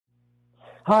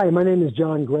Hi, my name is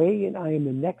John Gray, and I am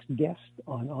the next guest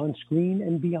On Screen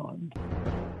and Beyond.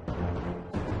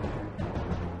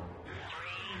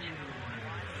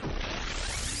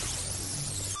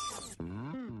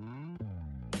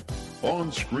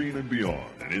 On Screen and Beyond,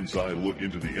 an inside look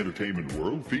into the entertainment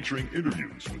world featuring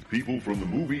interviews with people from the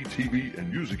movie, TV,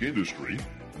 and music industry,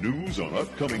 news on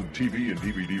upcoming TV and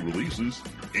DVD releases,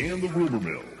 and the rumor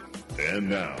mill.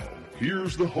 And now,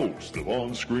 here's the host of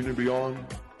On Screen and Beyond,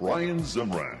 Brian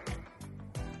Zemrak.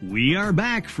 We are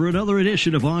back for another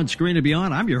edition of On Screen and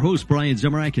Beyond. I'm your host, Brian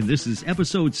Zemrak, and this is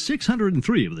episode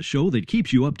 603 of the show that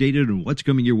keeps you updated on what's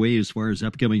coming your way as far as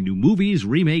upcoming new movies,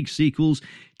 remakes, sequels,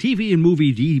 TV and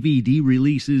movie DVD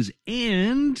releases,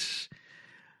 and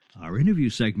our interview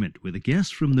segment with a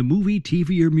guest from the movie,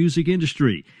 TV, or music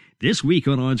industry. This week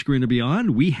on Screen and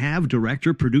Beyond, we have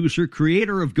director, producer,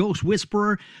 creator of Ghost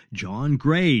Whisperer, John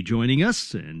Gray, joining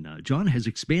us. And John has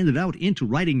expanded out into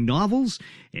writing novels,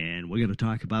 and we're going to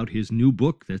talk about his new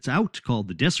book that's out called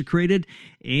The Desecrated.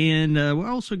 And we're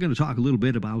also going to talk a little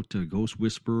bit about Ghost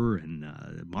Whisperer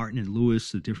and Martin and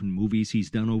Lewis, the different movies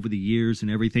he's done over the years and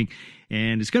everything.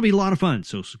 And it's going to be a lot of fun,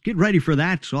 so get ready for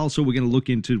that. Also, we're going to look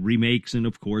into remakes and,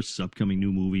 of course, upcoming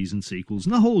new movies and sequels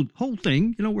and the whole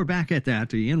thing. You know, we're back at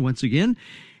that again once again.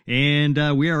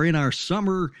 And we are in our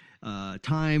summer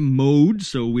time mode,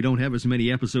 so we don't have as many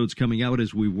episodes coming out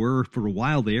as we were for a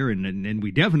while there, and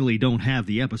we definitely don't have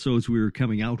the episodes we were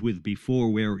coming out with before,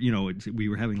 where we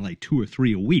were having like 2 or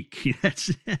 3 a week.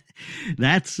 that's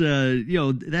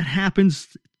that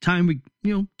happens time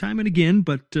and again,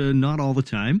 but not all the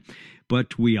time.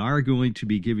 But we are going to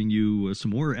be giving you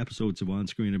some more episodes of On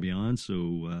Screen and Beyond.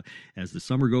 So as the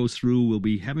summer goes through, we'll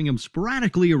be having them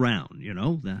sporadically around.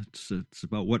 That's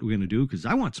about what we're going to do, because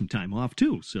I want some time off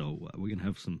too. So we're going to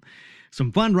have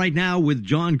some fun right now with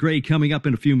John Gray coming up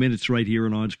in a few minutes right here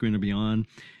on Screen and Beyond.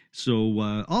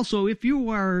 So also, if you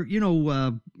are,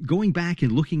 going back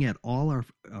and looking at all our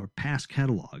past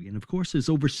catalog, and of course there's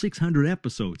over 600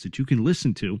 episodes that you can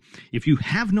listen to. If you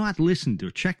have not listened or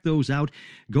checked those out,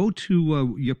 go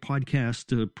to your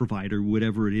podcast provider,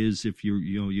 whatever it is. If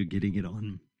you're getting it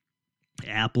on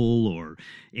Apple or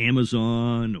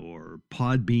Amazon or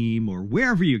Podbeam or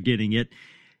wherever you're getting it,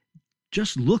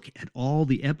 just look at all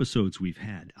the episodes we've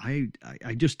had. I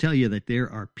just tell you that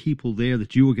there are people there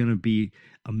that you are going to be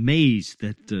amazed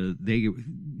that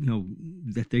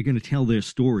that they're going to tell their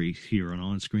stories here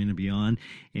on Screen and Beyond.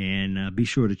 And be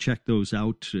sure to check those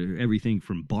out. Everything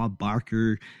from Bob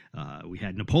Barker, we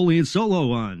had Napoleon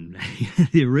Solo on,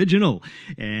 the original,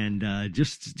 and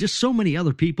just so many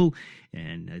other people.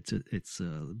 And it's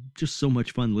just so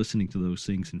much fun listening to those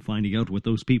things and finding out what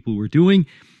those people were doing.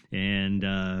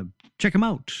 And check them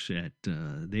out at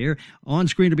there,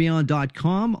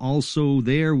 onscreenandbeyond.com. Also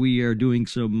there we are doing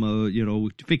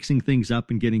some, fixing things up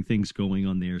and getting things going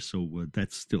on there. So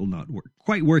that's still not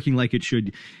quite working like it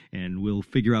should. And we'll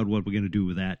figure out what we're going to do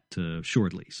with that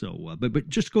shortly. So, but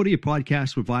just go to your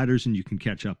podcast providers and you can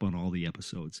catch up on all the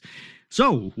episodes.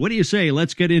 So what do you say?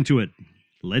 Let's get into it.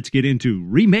 Let's get into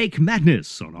Remake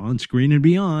Madness on Screen and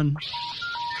Beyond.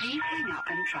 Please hang up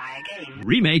and try again.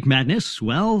 Remake Madness.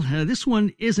 Well, this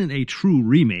one isn't a true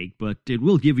remake, but it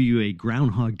will give you a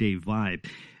Groundhog Day vibe.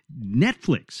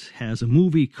 Netflix has a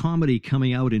movie comedy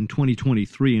coming out in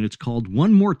 2023, and it's called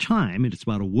One More Time, and it's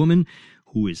about a woman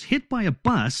who is hit by a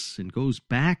bus and goes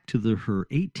back to her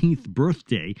 18th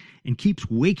birthday and keeps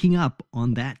waking up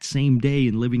on that same day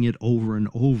and living it over and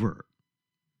over.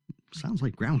 Sounds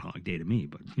like Groundhog Day to me,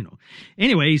 but,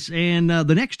 Anyways, and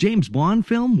the next James Bond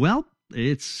film, well,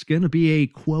 it's going to be a,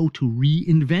 quote,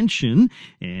 reinvention,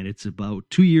 and it's about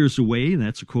 2 years away, and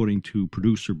that's according to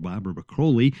producer Barbara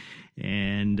Broccoli,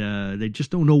 and they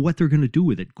just don't know what they're going to do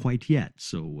with it quite yet,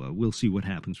 so we'll see what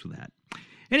happens with that.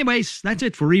 Anyways, that's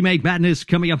it for Remake Madness.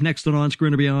 Coming up next on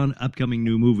Screen and Beyond, upcoming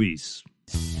new movies.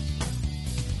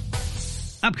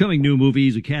 Upcoming new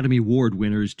movies, Academy Award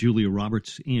winners Julia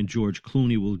Roberts and George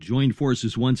Clooney will join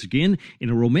forces once again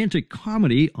in a romantic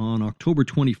comedy on October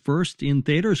 21st in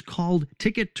theaters called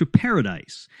Ticket to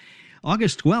Paradise.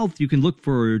 August 12th, you can look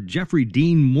for Jeffrey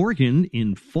Dean Morgan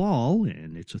in Fall,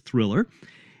 and it's a thriller.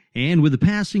 And with the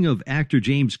passing of actor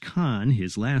James Caan,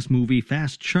 his last movie,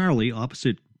 Fast Charlie,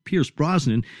 opposite Pierce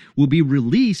Brosnan, will be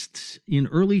released in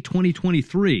early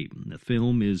 2023. The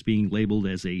film is being labeled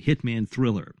as a hitman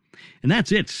thriller. And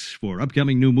that's it for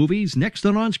upcoming new movies. Next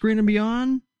on Screen and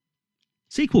Beyond,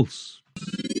 sequels.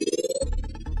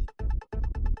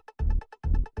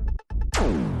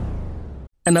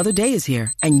 Another day is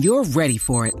here, and you're ready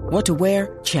for it. What to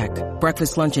wear? Check.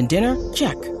 Breakfast, lunch, and dinner?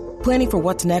 Check. Planning for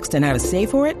what's next and how to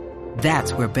save for it?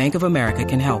 That's where Bank of America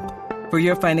can help. For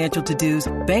your financial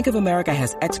to-dos, Bank of America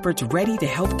has experts ready to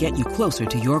help get you closer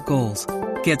to your goals.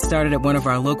 Get started at one of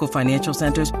our local financial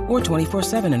centers or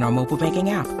 24/7 in our mobile banking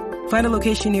app. Find a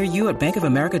location near you at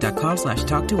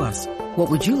bankofamerica.com/talktous.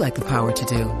 What would you like the power to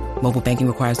do? Mobile banking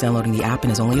requires downloading the app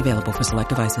and is only available for select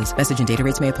devices. Message and data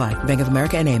rates may apply. Bank of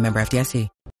America N.A., member FDIC.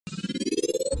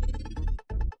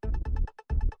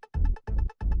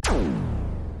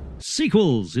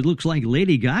 Sequels. It looks like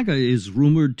Lady Gaga is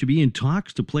rumored to be in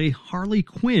talks to play Harley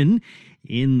Quinn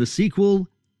in the sequel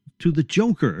to The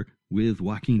Joker with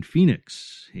Joaquin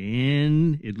Phoenix.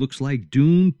 And it looks like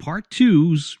Dune Part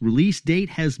 2's release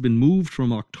date has been moved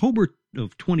from October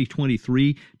of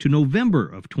 2023 to November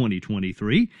of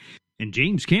 2023. And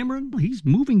James Cameron, he's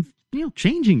moving,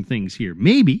 changing things here.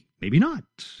 Maybe not.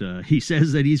 He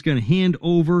says that he's going to hand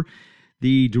over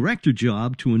the director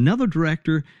job to another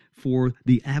director for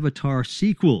the Avatar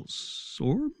sequels.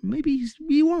 Or maybe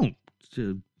he won't.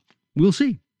 We'll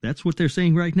see. That's what they're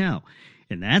saying right now.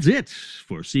 And that's it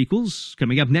for sequels.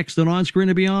 Coming up next on Screen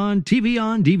and Beyond, TV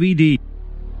on DVD.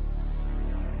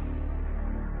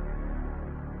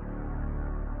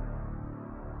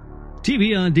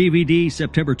 TV on DVD,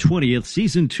 September 20th,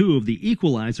 Season 2 of The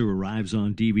Equalizer arrives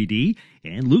on DVD,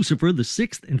 and Lucifer, the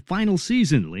 6th and final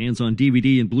season, lands on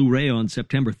DVD and Blu-ray on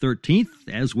September 13th,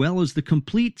 as well as the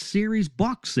complete series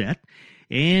box set.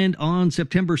 And on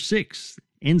September 6th,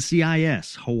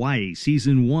 NCIS Hawaii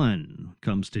Season 1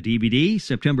 comes to DVD.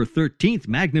 September 13th,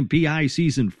 Magnum P.I.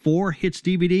 Season 4 hits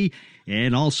DVD.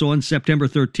 And also on September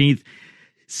 13th,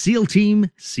 SEAL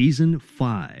Team Season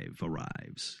 5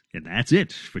 arrives. And that's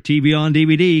it for TV on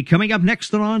DVD. Coming up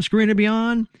next on Screen and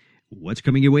Beyond, what's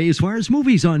coming your way as far as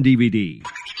movies on DVD?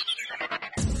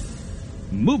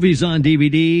 Movies on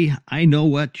DVD, I Know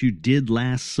What You Did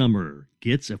Last Summer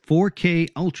gets a 4K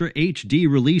Ultra HD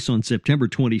release on September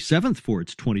 27th for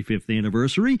its 25th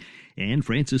anniversary, and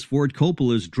Francis Ford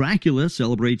Coppola's Dracula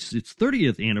celebrates its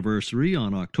 30th anniversary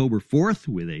on October 4th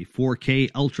with a 4K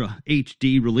Ultra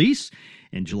HD release,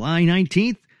 and July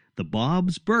 19th, the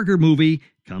Bob's Burger Movie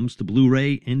comes to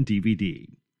Blu-ray and DVD.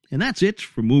 And that's it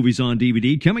for Movies on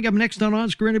DVD. Coming up next on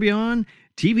Screen and Beyond,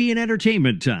 TV and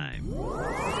Entertainment Time.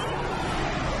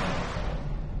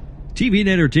 TV and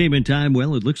Entertainment Time,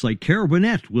 well, it looks like Carol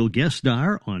Burnett will guest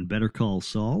star on Better Call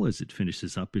Saul as it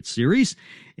finishes up its series.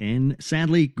 And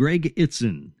sadly, Greg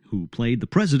Itzen, who played the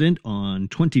president on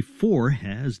 24,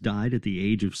 has died at the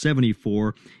age of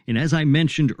 74. And as I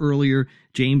mentioned earlier,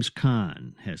 James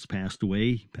Caan has passed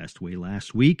away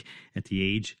last week at the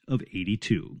age of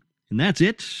 82. And that's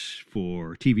it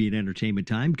for TV and Entertainment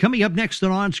Time. Coming up next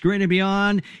on Screen and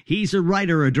Beyond, he's a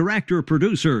writer, a director, a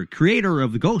producer, creator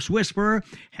of The Ghost Whisperer,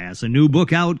 has a new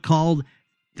book out called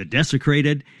The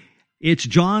Desecrated. It's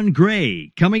John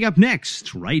Gray. Coming up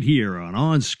next, right here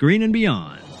on Screen and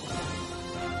Beyond.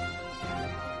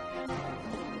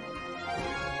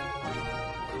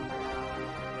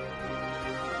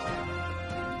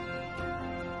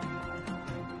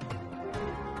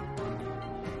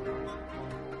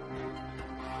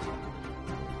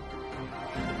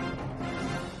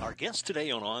 Our guest today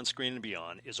on Screen and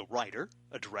Beyond is a writer,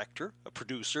 a director, a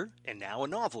producer, and now a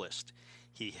novelist.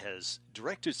 He has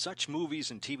directed such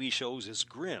movies and TV shows as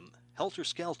Grimm, Helter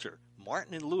Skelter,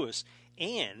 Martin and Lewis,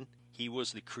 and he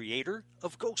was the creator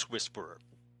of Ghost Whisperer.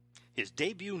 His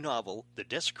debut novel, The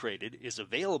Desecrated, is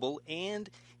available and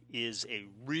is a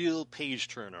real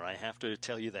page-turner, I have to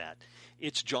tell you that.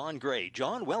 It's John Gray.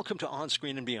 John, welcome to On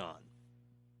Screen and Beyond.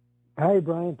 Hi,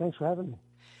 Brian. Thanks for having me.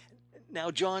 Now,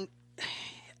 John,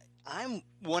 I'm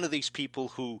one of these people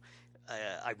who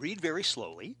I read very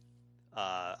slowly.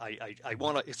 I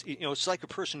want to. It's like a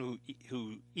person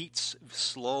who eats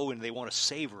slow and they want to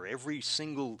savor every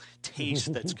single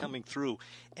taste that's coming through.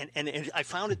 And I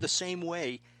found it the same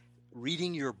way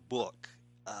reading your book.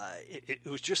 It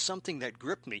was just something that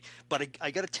gripped me. But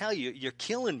I got to tell you, you're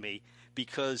killing me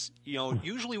because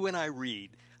usually when I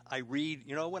read,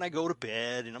 when I go to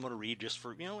bed and I'm going to read just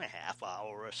for a half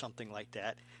hour or something like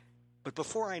that. But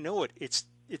before I know it, it's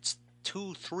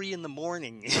 2, 3 in the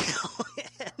morning,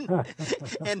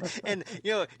 and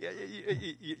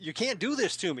you can't do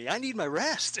this to me. I need my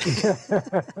rest.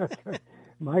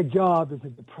 My job is to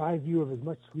deprive you of as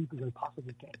much sleep as I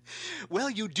possibly can. Well,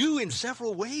 you do in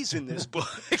several ways in this book.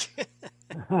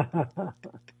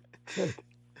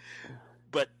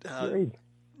 But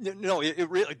no, it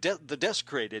really The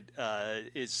Desecrated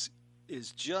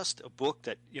is just a book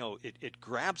that it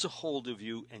grabs a hold of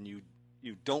you and you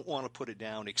don't want to put it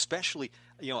down, especially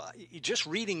just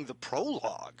reading the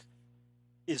prologue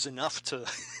is enough to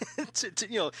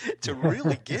to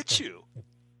really get you.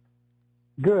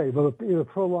 Good. Well, the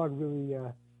prologue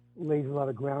lays a lot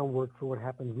of groundwork for what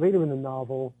happens later in the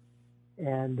novel,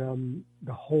 and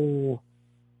the whole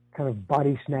kind of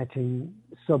body snatching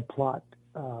subplot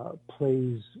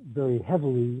plays very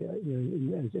heavily,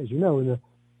 as you know, in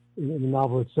the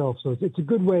novel itself. So it's a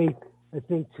good way, I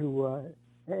think, to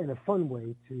and a fun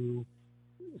way to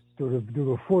sort of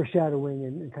do a foreshadowing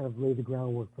and kind of lay the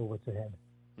groundwork for what's ahead.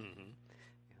 Mm-hmm.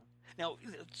 Now,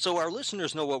 so our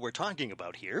listeners know what we're talking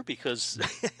about here, because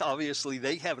obviously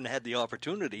they haven't had the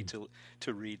opportunity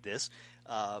to read this.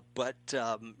 But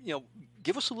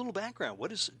give us a little background.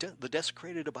 What is The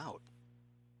Desecrated about?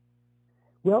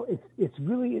 Well, it's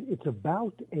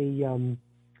about a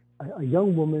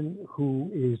young woman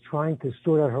who is trying to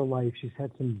sort out her life. She's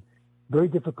had some very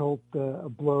difficult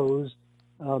blows.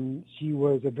 She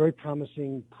was a very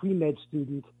promising pre-med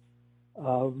student,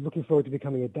 looking forward to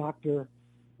becoming a doctor.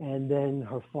 And then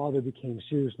her father became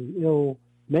seriously ill,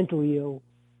 mentally ill,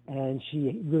 and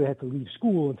she really had to leave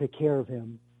school and take care of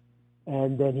him.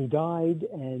 And then he died,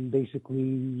 and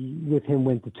basically with him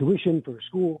went the tuition for her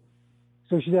school.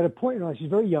 So she's at a point in her life, she's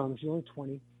very young, she's only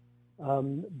 20,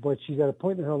 but she's at a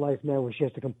point in her life now where she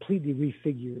has to completely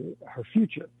refigure her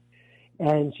future.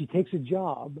 And she takes a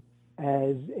job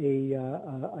as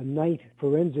a night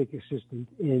forensic assistant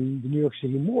in the New York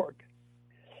City morgue.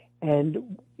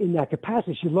 And in that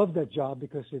capacity, she loves that job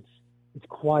because it's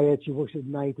quiet. She works at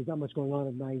night. There's not much going on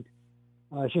at night.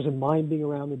 She doesn't mind being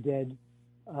around the dead.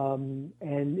 And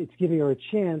it's giving her a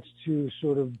chance to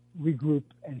sort of regroup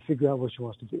and figure out what she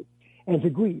wants to do and to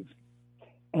grieve.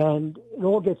 And it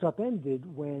all gets upended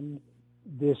when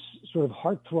this sort of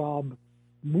heartthrob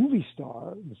movie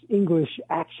star, this English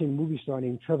action movie star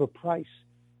named Trevor Price,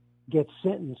 gets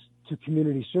sentenced to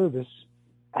community service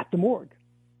at the morgue.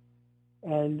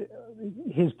 And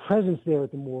his presence there at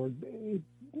the morgue,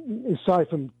 aside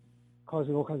from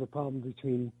causing all kinds of problems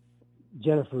between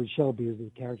Jennifer Shelby, is the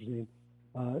character's name,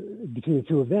 between the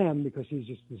two of them, because he's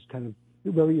just this kind of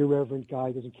very irreverent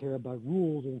guy, doesn't care about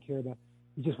rules,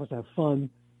 he just wants to have fun.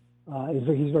 He's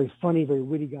a very funny, very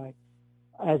witty guy,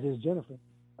 as is Jennifer.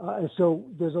 And so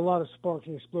there's a lot of sparks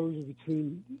and explosions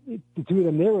between the two of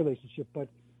them, their relationship, but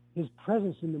his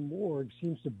presence in the morgue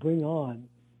seems to bring on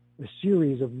a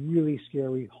series of really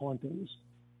scary hauntings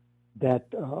that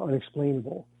are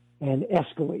unexplainable and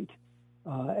escalate.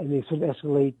 And they sort of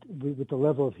escalate with the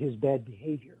level of his bad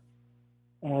behavior.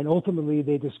 And ultimately,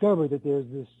 they discover that there's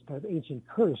this kind of ancient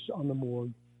curse on the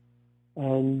morgue,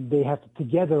 and they have to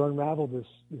together unravel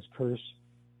this curse,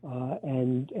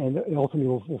 and ultimately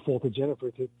will fall to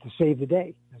Jennifer to save the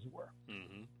day, as it were.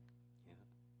 Mm-hmm. Yeah.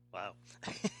 Wow.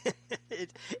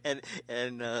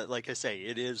 and like I say,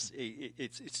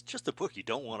 it's just a book you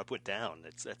don't want to put down.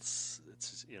 It's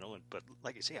but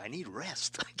like I say, I need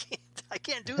rest. I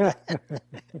can't do that.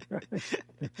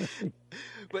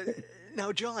 But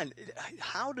now, John,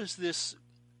 how does this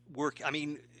work? I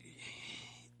mean,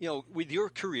 with your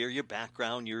career, your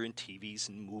background, you're in TVs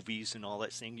and movies and all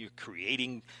that thing. You're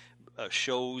creating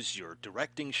shows, you're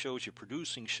directing shows, you're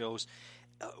producing shows.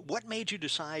 What made you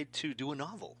decide to do a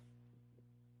novel?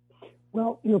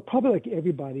 Well, probably like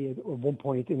everybody at one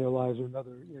point in their lives or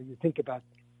another, you think about,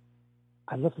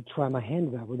 I'd love to try my hand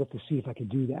at that. I'd love to see if I could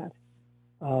do that.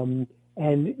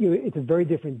 And it's a very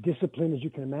different discipline, as you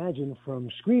can imagine, from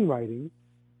screenwriting,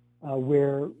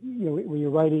 where when you're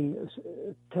writing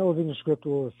a television script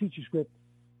or a feature script,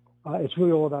 it's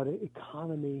really all about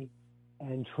economy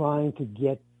and trying to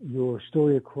get your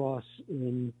story across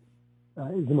in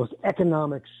the most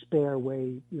economic, spare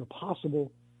way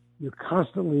possible. You're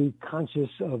constantly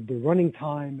conscious of the running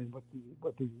time and what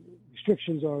the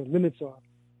restrictions are, limits are.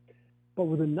 But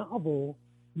with a novel,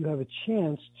 you have a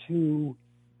chance to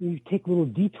take little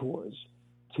detours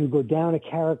to go down a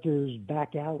character's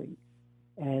back alley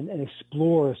and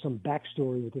explore some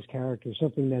backstory with this character,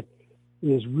 something that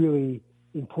is really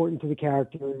important to the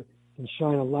character, can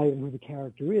shine a light on who the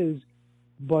character is,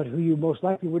 but who you most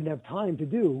likely wouldn't have time to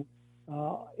do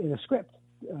in a script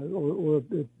or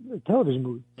a television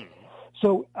movie.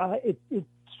 So it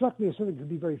struck me as something that could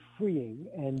be very freeing,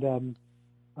 and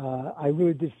I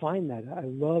really did find that. I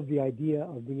love the idea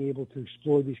of being able to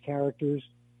explore these characters,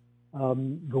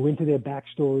 go into their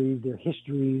backstory, their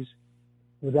histories,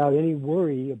 without any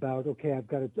worry about, okay, I've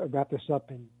got to wrap this up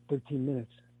in 13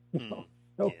 minutes.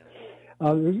 So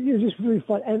it's just really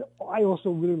fun. And I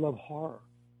also really love horror.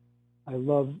 I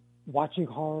love watching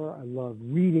horror. I love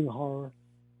reading horror.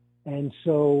 And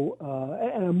so,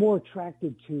 and I'm more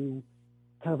attracted to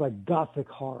kind of like gothic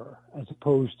horror as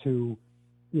opposed to,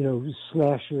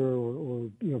 slasher or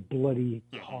bloody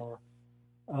horror,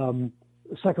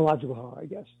 psychological horror, I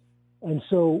guess. And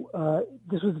so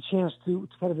this was a chance to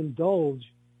kind of indulge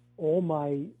all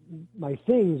my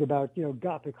things about,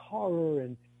 Gothic horror,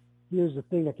 and here's the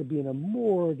thing that could be in a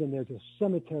morgue, and there's a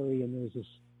cemetery, and there's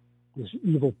this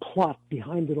evil plot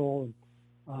behind it all.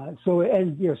 And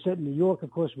set in New York,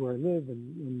 of course, where I live,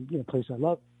 and a place I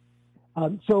love.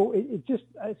 So it just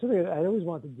something I always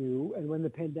wanted to do. And when the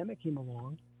pandemic came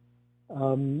along,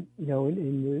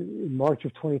 in March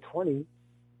of 2020,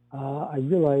 I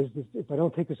realized if I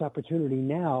don't take this opportunity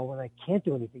now, when I can't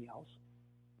do anything else,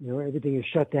 everything is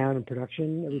shut down in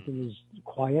production, everything is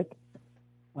quiet.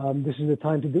 This is the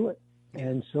time to do it,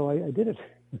 and so I did it.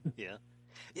 Yeah,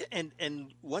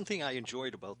 and one thing I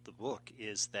enjoyed about the book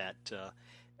is that,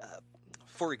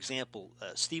 for example,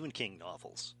 Stephen King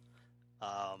novels.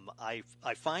 I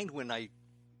find when I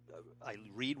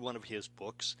read one of his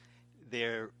books,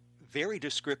 they're very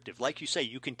descriptive. Like you say,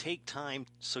 you can take time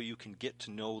so you can get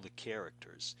to know the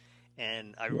characters.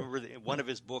 And I remember that in one of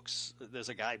his books, there's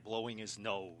a guy blowing his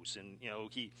nose, and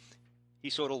he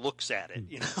sort of looks at it,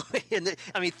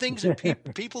 and things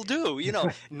that people do,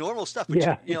 normal stuff.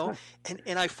 But,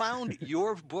 and I found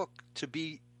your book to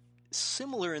be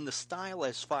similar in the style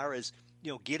as far as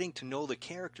getting to know the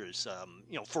characters.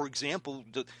 For example,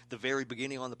 the very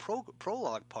beginning on the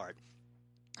prologue part.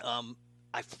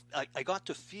 I got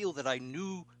to feel that I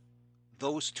knew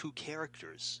those two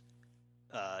characters,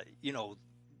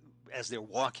 as they're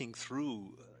walking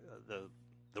through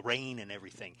the rain and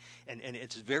everything, and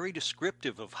it's very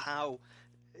descriptive of how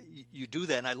you do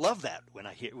that, and I love that when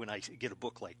I get a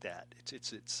book like that.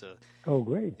 It's oh,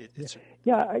 great.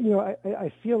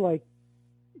 I feel like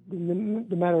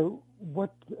no matter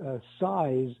what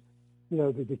size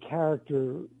the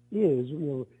character is,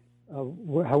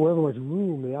 however much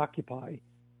room they occupy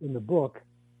in the book,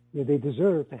 they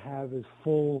deserve to have as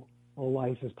full a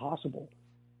life as possible.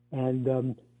 And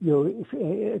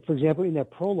for example, in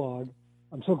that prologue,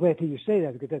 I'm so glad that you say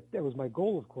that, because that was my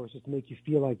goal, of course, is to make you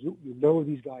feel like you know who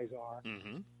these guys are.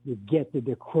 Mm-hmm. You get that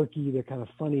they're quirky, they're kind of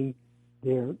funny,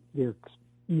 they're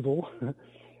evil,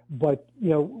 but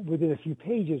within a few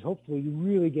pages, hopefully, you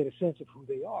really get a sense of who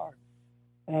they are.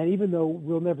 And even though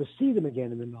we'll never see them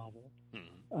again in the novel,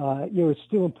 it's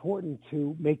still important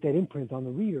to make that imprint on the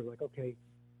reader. Like, okay,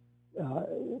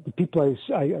 the people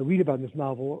I read about in this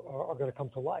novel are going to come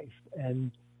to life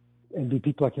and be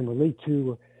people I can relate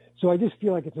to. So I just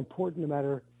feel like it's important, no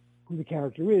matter who the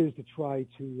character is, to try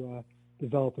to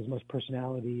develop as much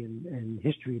personality and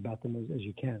history about them as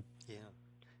you can. Yeah.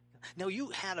 Now, you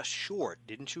had a short,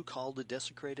 didn't you, called The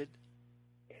Desecrated?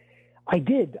 I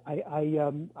did.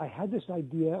 I had this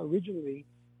idea originally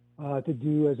to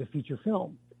do as a feature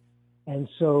film. And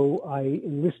so I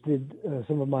enlisted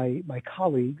some of my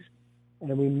colleagues,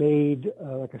 and we made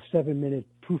like a 7-minute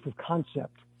proof of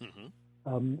concept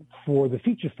for the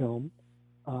feature film,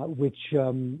 which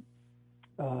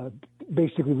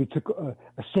basically we took a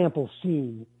sample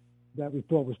scene that we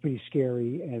thought was pretty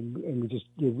scary, and we just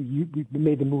we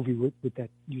made the movie with that,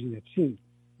 using that scene.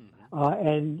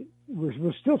 And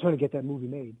we're still trying to get that movie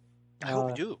made. I hope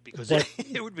we do, because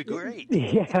it would be great.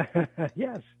 Yeah,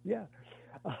 yes, yeah.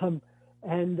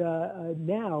 And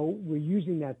now we're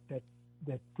using that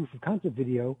proof of concept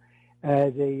video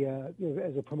as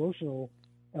a promotional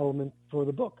element for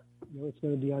the book. It's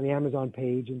going to be on the Amazon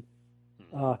page, and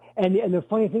the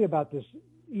funny thing about this,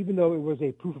 even though it was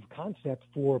a proof of concept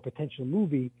for a potential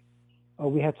movie,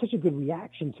 we had such a good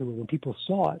reaction to it when people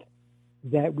saw it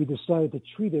that we decided to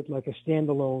treat it like a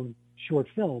standalone short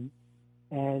film,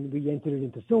 and we entered it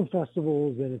into film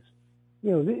festivals, and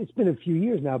it's been a few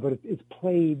years now, but it's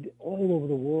played all over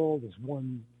the world. It's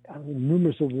won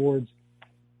numerous awards.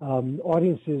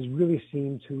 Audiences really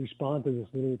seem to respond to this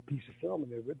little piece of film,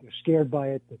 and they're scared by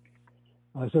it.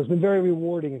 So it's been very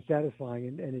rewarding and satisfying,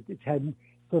 and it's had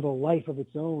sort of a life of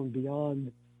its own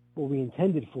beyond what we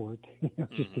intended for it.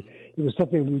 It was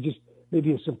something we just,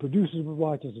 maybe some producers would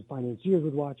watch and some financiers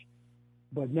would watch,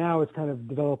 but now it's kind of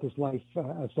developed this life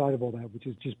outside of all that, which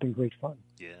has just been great fun.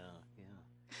 Yeah.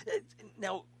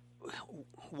 Now,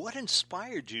 what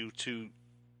inspired you to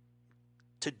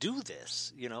do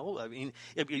this?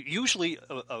 Usually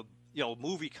a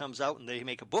movie comes out and they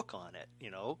make a book on it,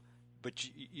 but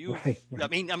you right. I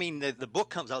mean, the book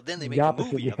comes out, then they make a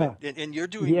movie of it, and you're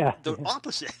doing the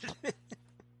opposite.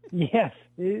 Yes,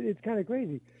 it's kind of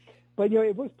crazy, but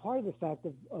it was part of the fact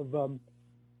of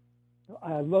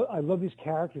I love these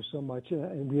characters so much, and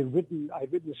I'd written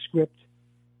the script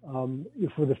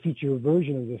for the feature film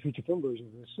version of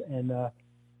this, and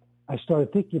I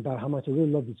started thinking about how much I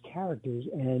really love these characters,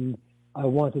 and I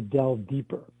want to delve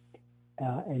deeper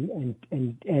and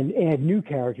add new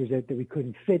characters that we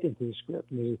couldn't fit into the script.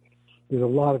 And there's a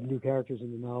lot of new characters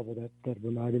in the novel that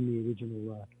were not in the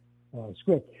original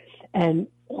script. And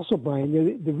also, Brian,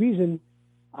 the reason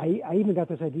I even got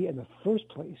this idea in the first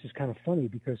place is kind of funny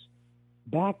because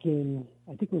back in,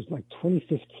 I think it was like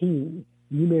 2015,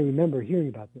 you may remember hearing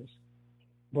about this,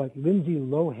 but Lindsay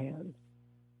Lohan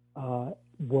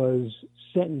was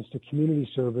sentenced to community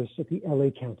service at the LA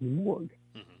County morgue.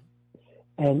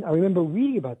 Mm-hmm. And I remember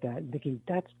reading about that and thinking,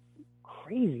 that's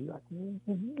crazy. Like,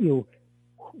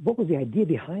 what was the idea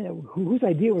behind it? Whose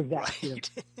idea was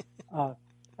that? Right.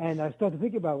 And I started to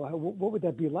think about what would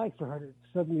that be like for her to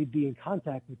suddenly be in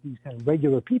contact with these kind of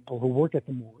regular people who work at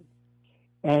the morgue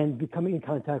and becoming in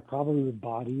contact probably with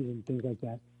bodies and things like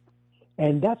that.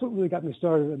 And that's what really got me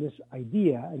started on this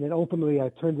idea. And then ultimately I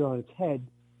turned it on its head.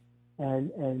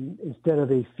 And instead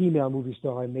of a female movie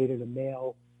star, I made it a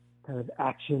male kind of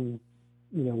action,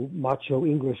 macho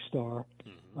English star,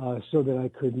 so that I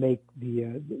could make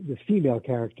the female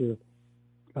character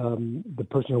the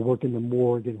person who worked in the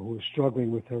morgue and who was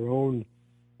struggling with her own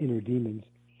inner demons.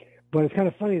 But it's kind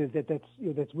of funny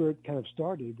that's where it kind of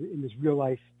started, in this real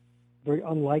life, very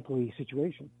unlikely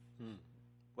situation.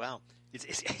 Wow.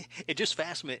 It just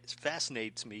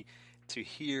fascinates me to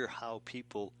hear how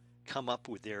people come up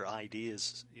with their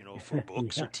ideas, for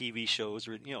books or TV shows,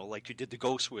 or like you did the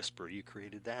Ghost Whisperer, you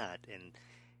created that, and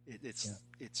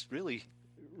it's really,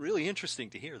 really interesting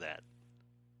to hear that.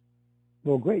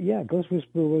 Well, great, yeah. Ghost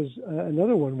Whisperer was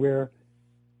another one where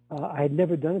I had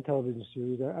never done a television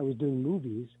series. I was doing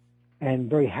movies, and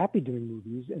very happy doing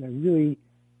movies, and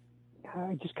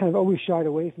I just kind of always shied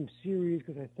away from series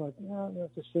because I thought, no,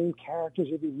 it's the same characters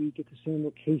every week at the same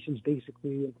locations,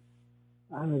 basically.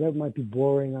 I don't know, that might be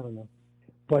boring. I don't know.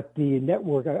 But the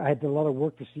network, I had done a lot of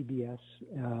work for CBS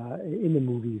in the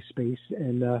movie space,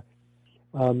 and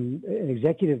an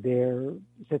executive there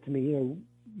said to me,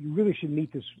 you really should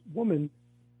meet this woman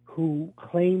who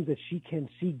claims that she can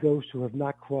see ghosts who have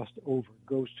not crossed over,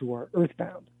 ghosts who are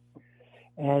earthbound.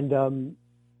 And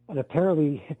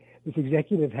apparently this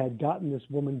executive had gotten this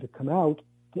woman to come out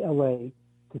to L.A.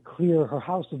 to clear her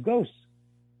house of ghosts.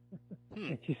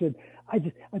 And she said, I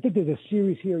think there's a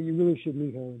series here. You really should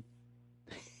meet her.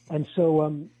 And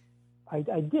so I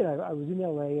did. I was in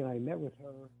L.A. and I met with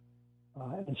her.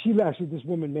 And she actually, this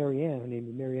woman, Marianne, her name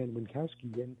is Marianne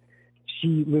Winkowski, and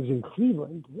she lives in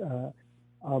Cleveland.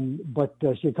 But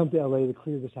she had come to L.A. to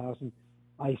clear this house, and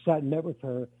I sat and met with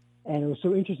her. And it was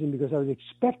so interesting because I was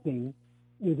expecting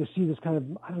to see this kind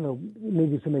of, I don't know,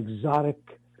 maybe some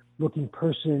exotic-looking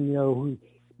person, who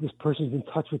this person's in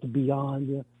touch with the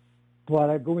beyond. But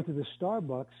I go into the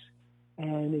Starbucks,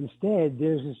 and instead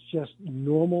there's this just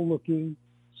normal-looking,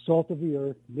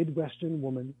 salt-of-the-earth, Midwestern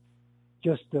woman,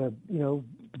 just,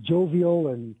 jovial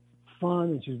and fun,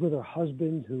 and she's with her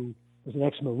husband, who was an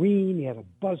ex-Marine. He had a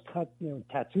buzz cut,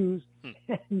 tattoos.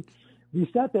 And we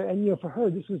sat there, and, for her,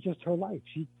 this was just her life.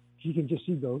 She can just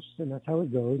see ghosts, and that's how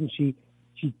it goes, and she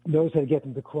knows how to get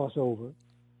them to cross over.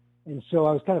 And so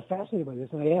I was kind of fascinated by this,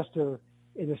 and I asked her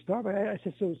in the Starbucks, I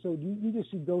said, so do you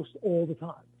just see ghosts all the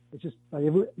time? It's just,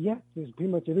 there's pretty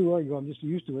much everywhere you go. I'm just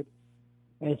used to it.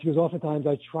 And she goes, oftentimes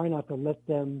I try not to let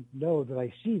them know that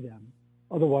I see them.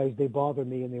 Otherwise, they bother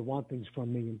me and they want things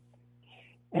from me.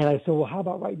 And I said, well, how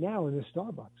about right now in the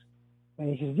Starbucks?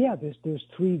 And he says, yeah, there's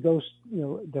 3 ghosts,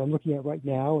 that I'm looking at right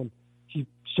now. And she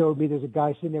showed me there's a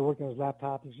guy sitting there working on his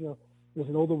laptop. And, there's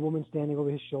an older woman standing over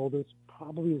his shoulder. It's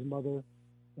probably his mother.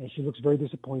 And she looks very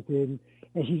disappointed.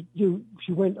 And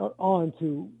she went on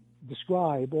to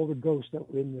describe all the ghosts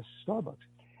that were in this Starbucks.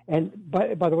 And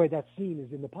by the way, that scene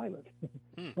is in the pilot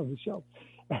of the show.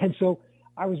 And so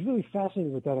I was really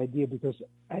fascinated with that idea because,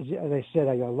 as I said,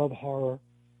 I love horror,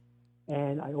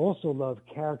 and I also love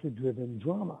character-driven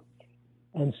drama.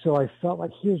 And so I felt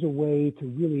like here's a way to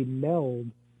really meld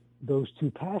those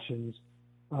 2 passions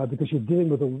because you're dealing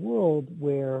with a world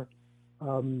where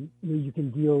you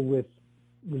can deal with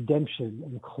redemption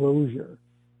and closure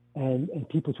and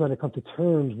people trying to come to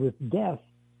terms with death.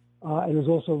 And there's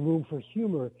also room for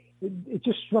humor. It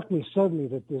just struck me suddenly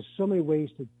that there's so many ways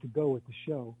to go with the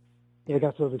show. And I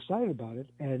got sort of excited about it.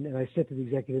 And I said to the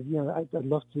executive, I'd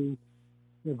love to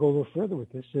go a little further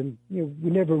with this. And,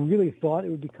 we never really thought it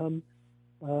would become,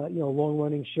 a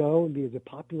long-running show and be as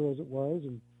popular as it was.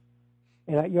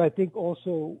 And I think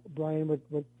also, Brian,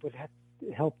 what had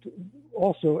helped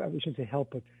also, I shouldn't say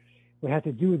help, but what had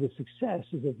to do with its success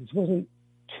is that this wasn't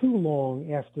too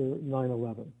long after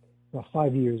 9/11, about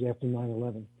 5 years after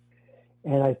 9/11.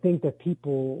 And I think that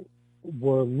people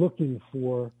were looking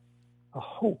for a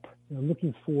hope,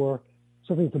 looking for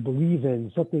something to believe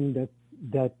in, something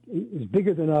that is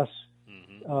bigger than us,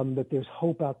 that there's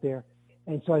hope out there.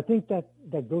 And so I think that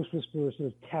Ghost Whisperer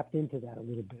sort of tapped into that a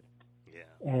little bit.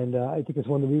 Yeah. And I think it's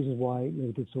one of the reasons why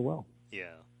it did so well.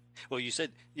 Yeah. Well, you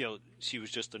said, she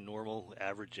was just a normal,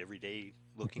 average, everyday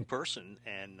looking person.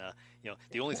 And,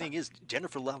 the only thing is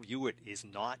Jennifer Love Hewitt is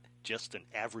not just an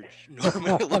average,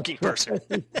 normal looking person.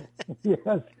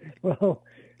 Yes. Well,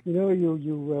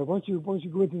 once you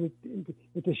go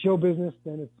into show business,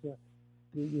 then it's,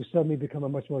 you suddenly become a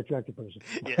much more attractive person.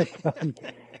 Yeah.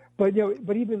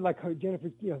 But even like her, Jennifer,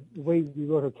 the way we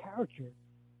wrote her character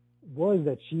was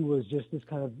that she was just this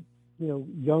kind of,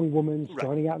 young woman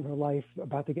starting out in her life,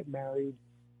 about to get married,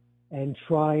 and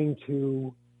trying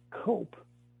to cope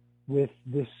with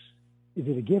this. Is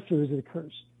it a gift or is it a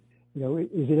curse?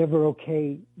 Is it ever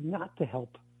okay not to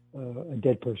help a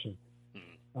dead person?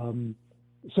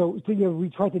 So we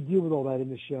tried to deal with all that in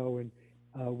the show, and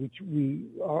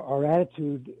our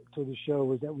attitude toward the show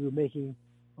was that we were making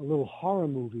a little horror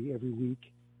movie every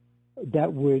week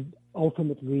that would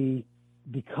ultimately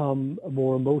become a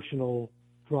more emotional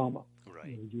drama.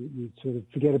 Right. You sort of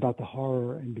forget about the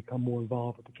horror and become more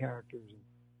involved with the characters.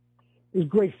 It was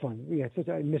great fun.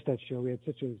 I missed that show. We had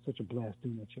such a blast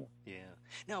doing that show. Yeah.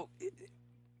 Now,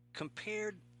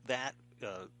 compared that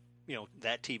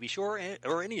that TV show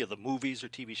or any of the movies or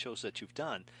TV shows that you've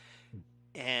done,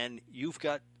 and you've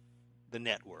got the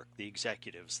network, the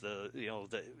executives,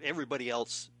 everybody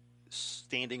else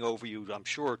standing over you, I'm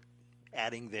sure,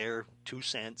 adding their 2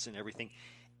 cents and everything.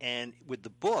 And with the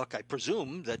book, I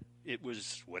presume that it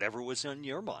was whatever was on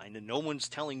your mind, and no one's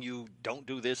telling you, don't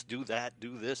do this, do that,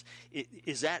 do this.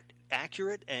 Is that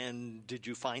accurate? And did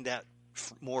you find that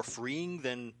more freeing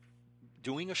than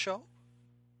doing a show?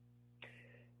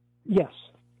 Yes.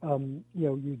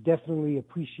 You definitely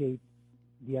appreciate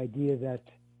the idea that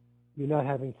you're not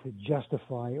having to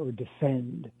justify or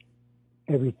defend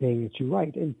everything that you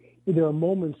write. And there are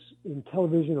moments in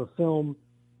television or film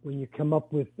when you come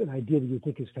up with an idea that you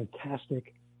think is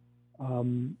fantastic,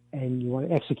 and you want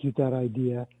to execute that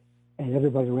idea, and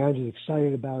everybody around you is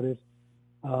excited about it.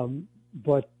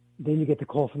 But then you get the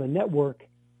call from the network,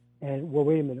 and, well,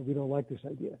 wait a minute, we don't like this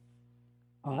idea.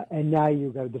 And now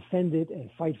you've got to defend it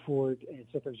and fight for it, and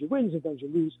sometimes you win, sometimes you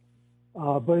lose.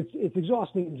 But it's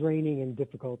exhausting and draining and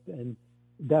difficult. And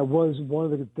that was one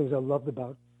of the things I loved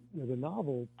about the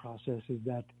novel process, is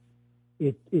that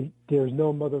there's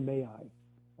no mother may I.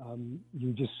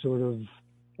 You just sort of,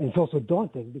 and it's also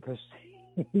daunting because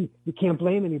you can't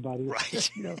blame anybody. Right.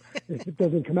 If it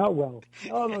doesn't come out well.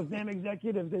 Oh, those damn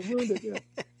executives, they ruined it.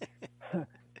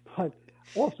 But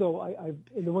also,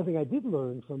 and the one thing I did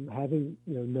learn from having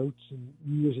notes and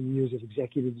years of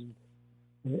executives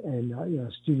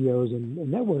and studios and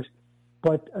networks,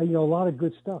 but a lot of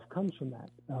good stuff comes from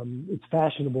that. It's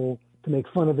fashionable to make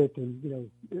fun of it and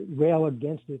rail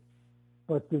against it,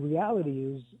 but the reality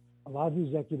is a lot of the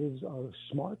executives are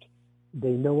smart. They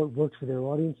know what works for their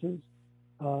audiences,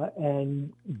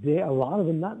 and a lot of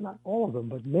them, not all of them,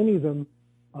 but many of them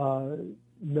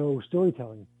know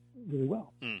storytelling really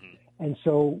well. Mm-hmm. And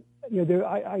so,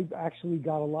 I actually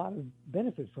got a lot of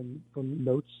benefit from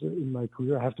notes in my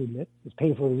career, I have to admit. As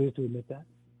painful as it is to admit that.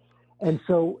 And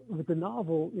so with the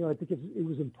novel, I think it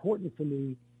was important for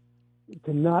me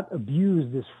to not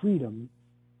abuse this freedom.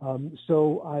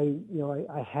 So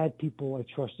I had people I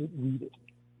trusted read it.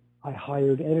 I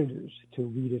hired editors to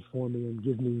read it for me and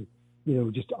give me,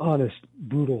 just honest,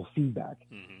 brutal feedback.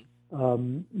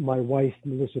 Mm-hmm. My wife,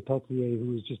 Melissa Peltier,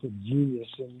 who is just a genius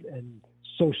and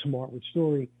so smart with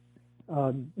story,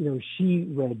 she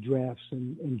read drafts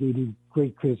and gave me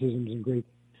great criticisms and great.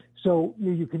 So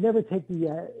you can never take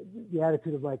the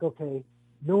attitude of like, okay,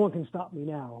 no one can stop me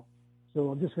now, so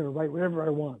I'm just going to write whatever I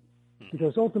want,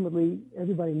 because ultimately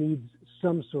everybody needs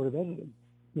some sort of editing.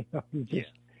 You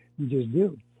just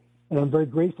do. And I'm very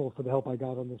grateful for the help I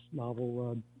got on this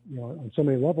novel, on so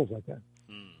many levels like that.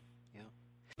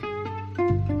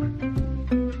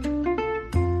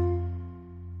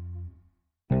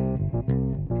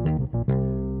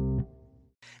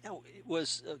 Now,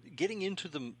 was getting into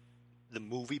the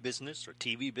movie business or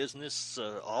TV business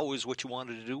always what you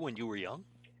wanted to do when you were young?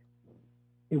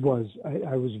 It was.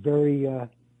 I was very,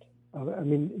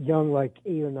 young, like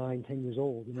 8 or 9, 10 years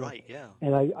old. Right, yeah.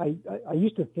 And I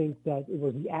used to think that it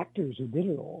was the actors who did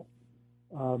it all.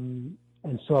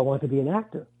 And so I wanted to be an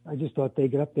actor. I just thought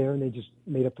they'd get up there and they just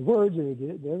made up the words and they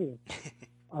did it and everything.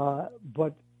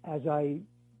 But as I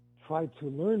tried to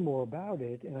learn more about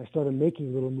it, and I started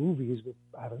making little movies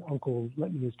I had an uncle who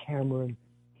lent me his camera, and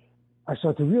I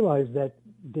started to realize that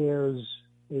there's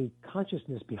a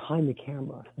consciousness behind the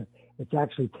camera. It's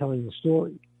actually telling the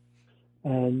story.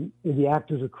 And the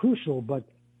actors are crucial, but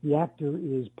the actor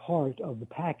is part of the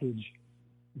package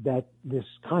that this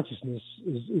consciousness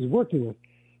is working with.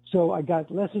 So I got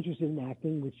less interested in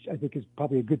acting, which I think is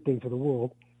probably a good thing for the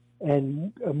world,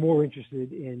 and more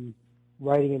interested in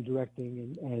writing and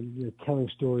directing and telling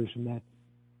stories from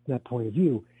that point of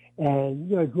view.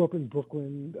 And I grew up in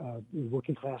Brooklyn,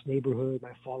 working class neighborhood.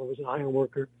 My father was an iron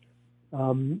worker,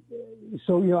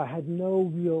 so I had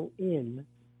no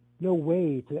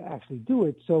way to actually do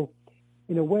it. So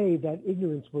in a way, that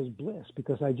ignorance was bliss,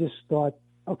 because I just thought,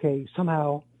 okay,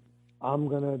 somehow I'm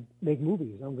going to make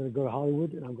movies. I'm going to go to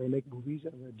Hollywood and I'm going to make movies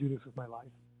and I'm going to do this with my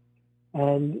life.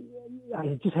 And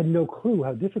I just had no clue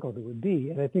how difficult it would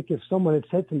be. And I think if someone had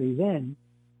said to me then,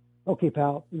 okay,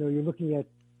 pal, you're looking at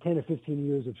 10 or 15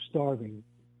 years of starving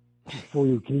before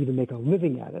you can even make a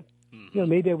living at it,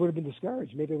 maybe I would have been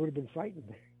discouraged. Maybe I would have been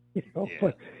frightened. Yeah.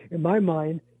 But in my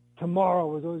mind, tomorrow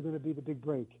was always going to be the big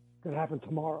break. It's going to happen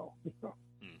tomorrow. So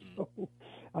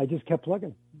I just kept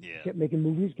plugging. Yeah. Kept making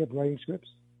movies, kept writing scripts.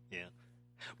 Yeah.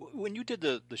 When you did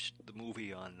the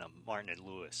movie on Martin and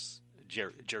Lewis,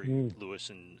 Jerry Lewis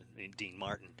and Dean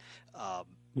Martin,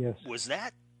 yes, was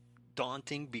that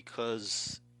daunting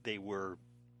because they were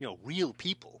real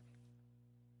people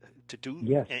to do?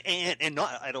 Yes. And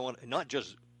not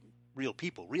just real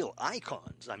people, real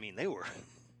icons. I mean, they were,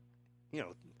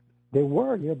 They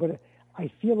were, but I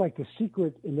feel like the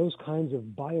secret in those kinds of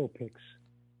biopics,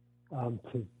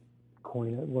 to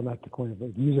coin it, well, not to coin it,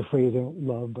 but use a phrase I don't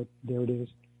love, but there it is.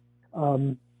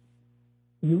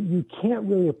 You can't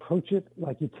really approach it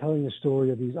like you're telling a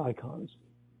story of these icons.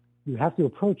 You have to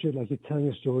approach it like you're telling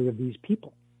a story of these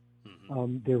people.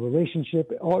 Their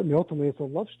relationship, ultimately it's a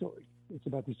love story. It's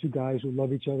about these two guys who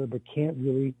love each other but can't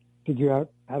really figure out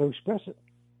how to express it.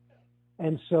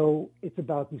 And so it's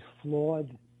about these flawed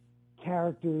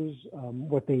characters,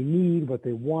 what they need, what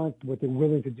they want, what they're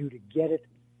willing to do to get it,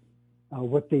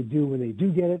 what they do when they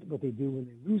do get it, what they do when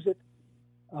they lose it.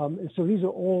 And so these are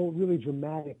all really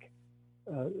dramatic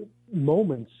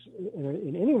moments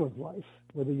in anyone's life,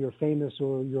 whether you're famous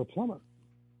or you're a plumber.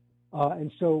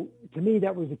 And so to me,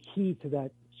 that was the key to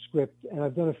that script. And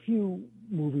I've done a few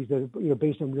movies that are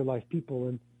based on real life people,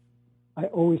 and I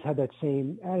always had that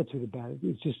same attitude about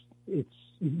it.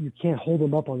 You can't hold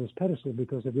them up on this pedestal,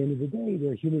 because at the end of the day,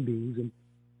 they're human beings and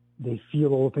they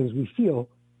feel all the things we feel.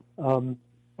 And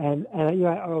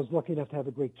I was lucky enough to have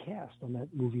a great cast on that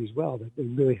movie as well. That they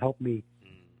really helped me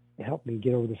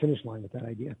get over the finish line with that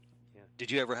idea. Yeah.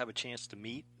 Did you ever have a chance to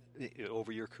meet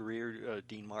over your career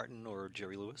Dean Martin or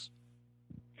Jerry Lewis?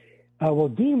 Well,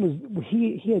 Dean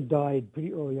he had died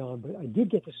pretty early on, but I did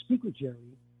get to speak with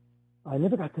Jerry. I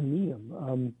never got to meet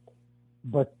him,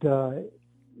 but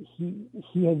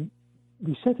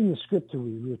we sent him the script to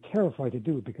read. We were terrified to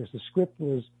do it because the script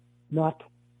was not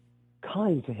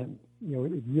kind to him.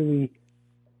 It really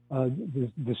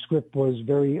the script was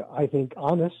very, I think,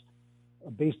 honest,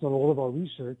 based on all of our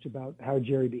research about how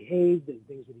Jerry behaved and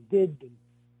things that he did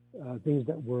and things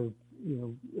that were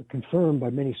confirmed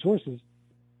by many sources.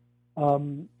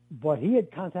 But he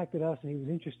had contacted us and he was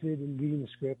interested in reading the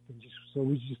script, and so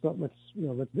we just thought, let's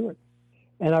do it.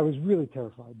 And I was really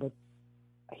terrified, but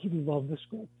he loved the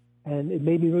script, and it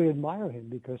made me really admire him,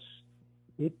 because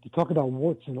to talk about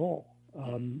warts and all,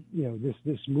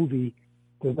 this movie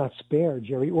does not spare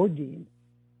Jerry or Dean,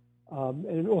 and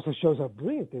it also shows how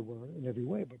brilliant they were in every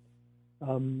way.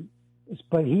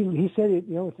 But he said it,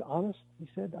 it's honest. He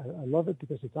said, I love it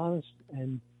because it's honest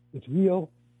and it's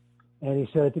real. And he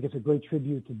said, I think it's a great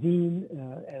tribute to Dean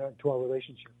and to our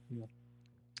relationship.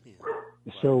 Yeah.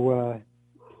 So,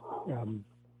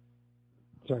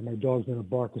 sorry, my dog's going to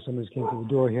bark because someone just came to the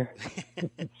door here.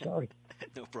 Sorry.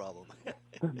 No problem.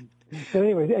 But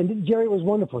anyway, and Jerry was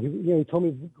wonderful. He told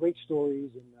me great stories,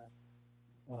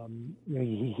 and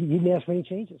he didn't ask for any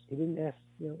changes. He didn't ask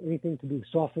anything to be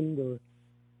softened or.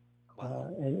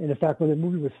 Wow. And in fact, when the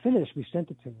movie was finished, we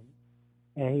sent it to him.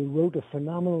 And he wrote a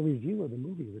phenomenal review of the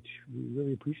movie, which we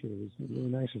really appreciated. It was really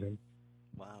nice of him.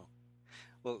 Wow.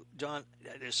 Well, John,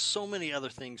 there's so many other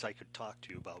things I could talk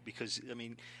to you about, because,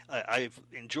 I've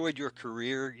enjoyed your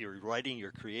career, your writing,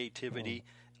 your creativity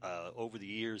over the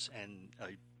years, and,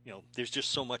 there's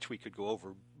just so much we could go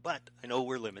over. But I know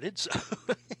we're limited, so.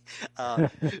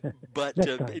 But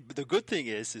the good thing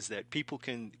is that people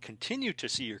can continue to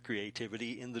see your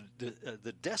creativity in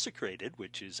the Desecrated,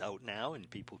 which is out now, and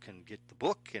people can get the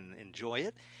book and enjoy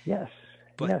it. Yes.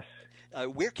 But, yes.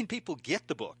 Where can people get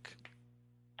the book?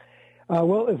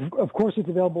 Well, of course, it's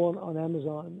available on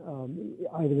Amazon,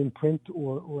 either in print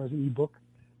or as an ebook.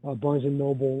 Barnes and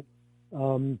Noble.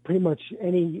 Pretty much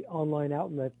any online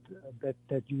outlet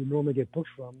that you would normally get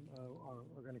books from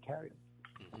are going to carry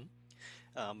them.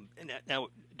 Mm-hmm. And now,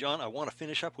 John, I want to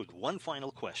finish up with one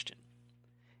final question.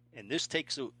 And this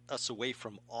takes us away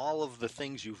from all of the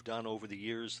things you've done over the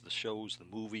years, the shows, the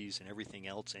movies, and everything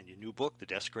else, and your new book, The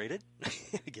Desecrated.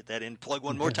 Get that in, plug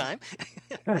one more time.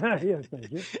 Yes,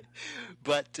 thank you.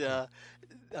 But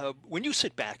when you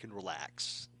sit back and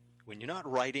relax, when you're not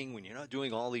writing, when you're not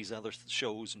doing all these other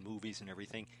shows and movies and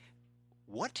everything,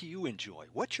 what do you enjoy?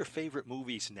 What's your favorite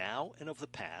movies now and of the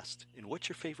past? And what's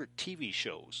your favorite TV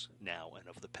shows now and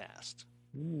of the past?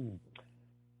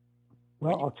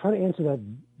 Well, I'll try to answer that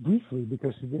briefly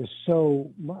because there's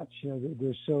so much.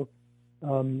 There's so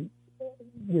the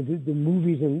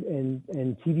movies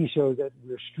and TV shows that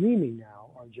we're streaming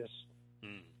now are just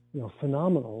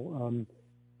phenomenal.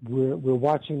 We're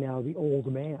watching now The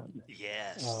Old Man.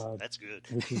 Yes, that's good.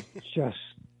 Which is just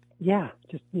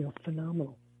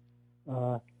phenomenal.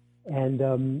 And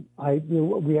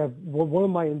we have one of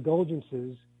my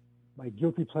indulgences. My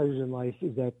guilty pleasures in life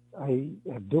is that I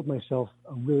have built myself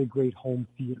a really great home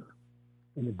theater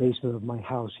in the basement of my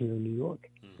house here in New York.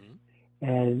 Mm-hmm.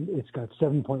 And it's got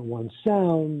 7.1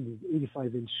 sound,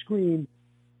 85-inch screen.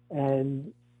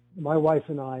 And my wife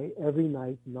and I, every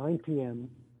night, 9 p.m.,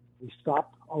 we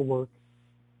stop our work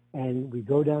and we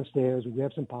go downstairs, we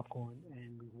grab some popcorn,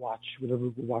 and we watch whatever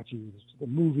we're watching, a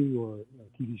movie or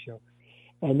a TV show.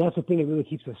 And that's the thing that really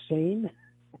keeps us sane.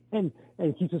 And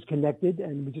keeps us connected,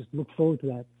 and we just look forward to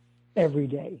that every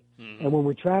day. Mm-hmm. And when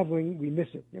we're traveling, we miss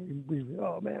it. And we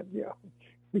oh man,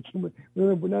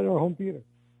 we're not in our home theater.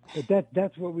 But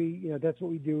that's what we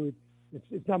do.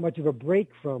 It's not much of a break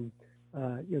from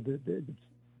the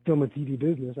film and TV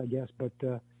business, I guess. But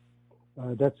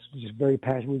that's just very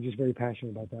passionate. We're just very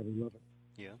passionate about that. We love it.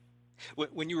 Yeah.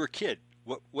 When you were a kid,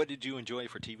 what did you enjoy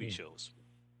for TV shows?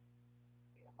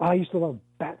 I used to love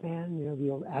Batman, the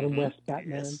old Adam West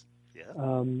Batman. Yes. Yeah.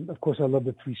 Of course, I love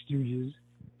the Three Stooges.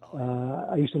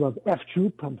 I used to love F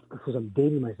Troop because I'm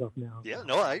dating myself now. Yeah,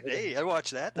 no, I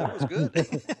watched that. That was good.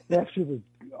 F Troop was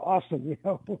awesome.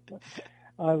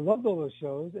 I loved all those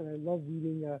shows, and I loved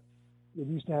reading. They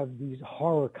used to have these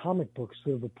horror comic books,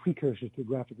 sort of a precursor to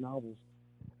graphic novels,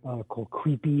 called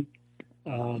Creepy.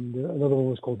 Another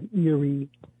one was called Eerie.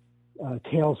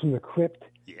 Tales from the Crypt.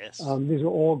 Yes. These are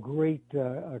all great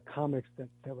comics that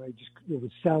I just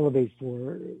would salivate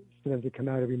for them to come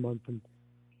out every month and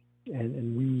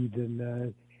read.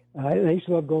 And I used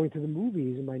to love going to the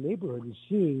movies in my neighborhood and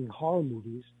seeing horror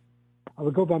movies. I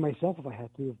would go by myself if I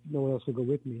had to, if no one else would go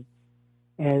with me.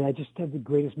 And I just had the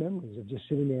greatest memories of just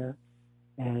sitting there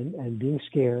and being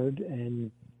scared and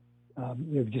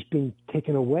just being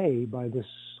taken away by this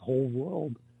whole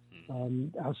world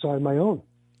outside my own.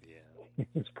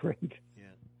 It's great. Yeah.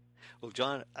 Well,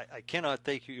 John, I cannot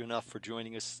thank you enough for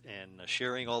joining us and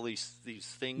sharing all these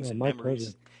things and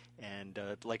memories. Pleasure. And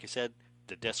like I said,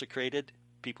 The Desecrated,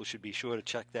 people should be sure to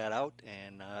check that out.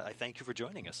 And I thank you for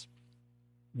joining us.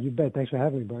 You bet. Thanks for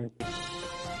having me, Brian.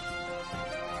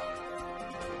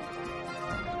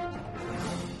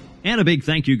 And a big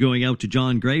thank you going out to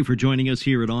John Gray for joining us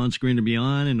here at On Screen and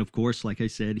Beyond. And of course, like I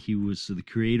said, he was the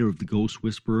creator of The Ghost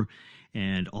Whisperer.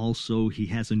 And also, he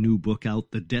has a new book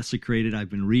out, The Desecrated. I've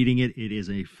been reading it. It is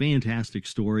a fantastic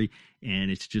story, and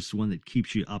it's just one that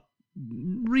keeps you up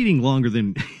reading longer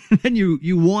than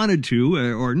you wanted to,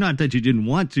 or not that you didn't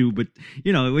want to, but,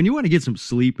 when you want to get some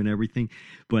sleep and everything.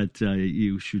 But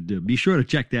you should be sure to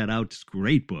check that out. It's a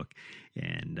great book.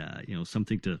 And,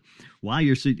 something to, while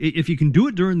you're if you can do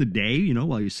it during the day,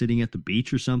 while you're sitting at the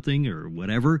beach or something or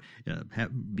whatever,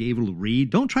 be able to read.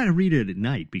 Don't try to read it at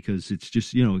night because it's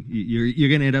just, you're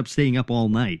going to end up staying up all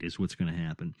night is what's going to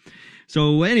happen.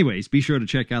 So anyways, be sure to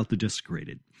check out The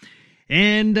Desecrated.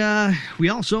 And we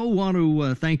also want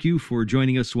to thank you for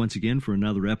joining us once again for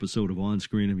another episode of On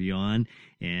Screen and Beyond.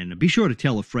 And be sure to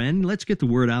tell a friend. Let's get the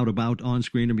word out about On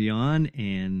Screen and Beyond,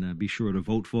 and be sure to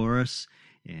vote for us.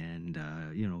 And,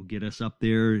 get us up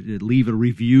there, leave a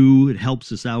review. It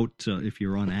helps us out if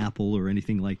you're on Apple or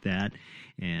anything like that.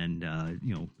 And,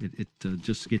 it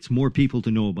just gets more people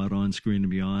to know about On Screen and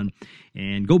Beyond.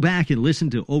 And go back and listen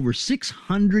to over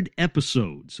 600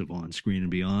 episodes of On Screen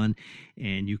and Beyond.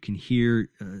 And you can hear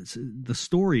the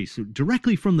stories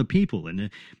directly from the people. And,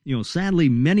 sadly,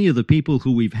 many of the people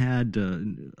who we've had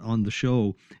on the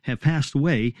show have passed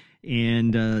away.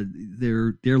 And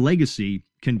their legacy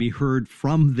can be heard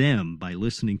from them by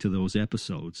listening to those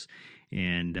episodes.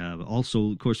 And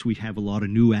also, of course, we have a lot of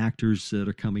new actors that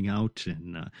are coming out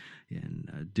and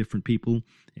different people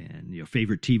and your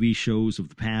favorite TV shows of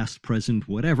the past, present,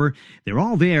 whatever. They're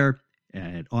all there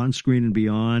at On Screen and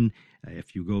Beyond.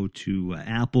 If you go to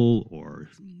Apple or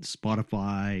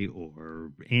Spotify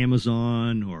or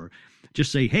Amazon, or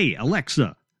just say, hey,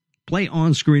 Alexa, play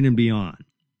On Screen and Beyond.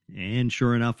 and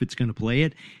sure enough, it's going to play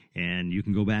it. And you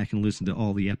can go back and listen to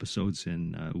all the episodes,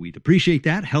 and we'd appreciate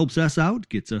that. Helps us out,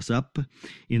 gets us up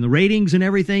in the ratings and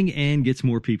everything, and gets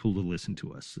more people to listen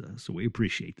to us. So we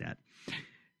appreciate that.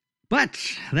 But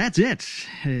that's it.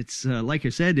 It's like I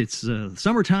said, it's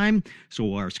summertime,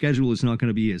 so our schedule is not going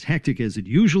to be as hectic as it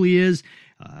usually is.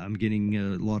 I'm getting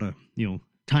a lot of,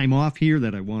 time off here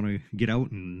that I want to get out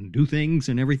and do things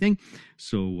and everything.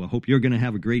 So I hope you're going to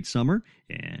have a great summer,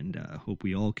 and hope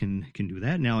we all can do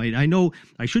that. Now, I know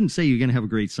I shouldn't say you're going to have a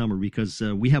great summer, because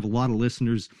we have a lot of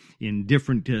listeners in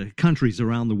different countries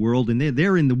around the world, and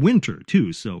they're in the winter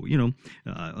too. So,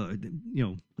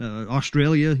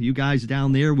 Australia, you guys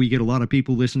down there, we get a lot of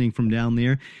people listening from down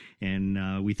there,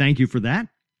 and we thank you for that.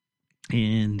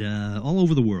 And all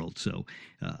over the world. So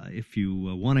if you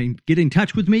want to get in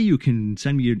touch with me, you can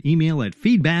send me an email at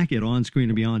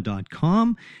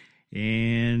feedback@onscreenandbeyond.com.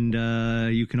 And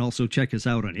you can also check us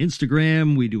out on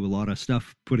Instagram. We do a lot of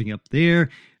stuff putting up there.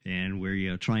 And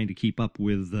we're trying to keep up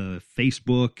with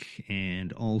Facebook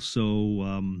and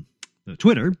also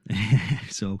Twitter.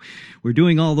 So we're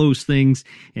doing all those things,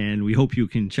 and we hope you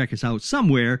can check us out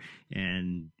somewhere,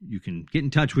 and you can get in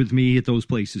touch with me at those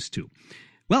places too.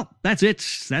 Well, that's it.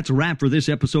 That's a wrap for this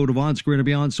episode of On Screen and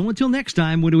Beyond. So until next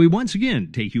time, when we once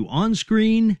again take you on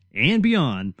screen and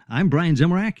beyond, I'm Brian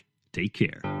Zemrak. Take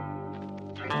care.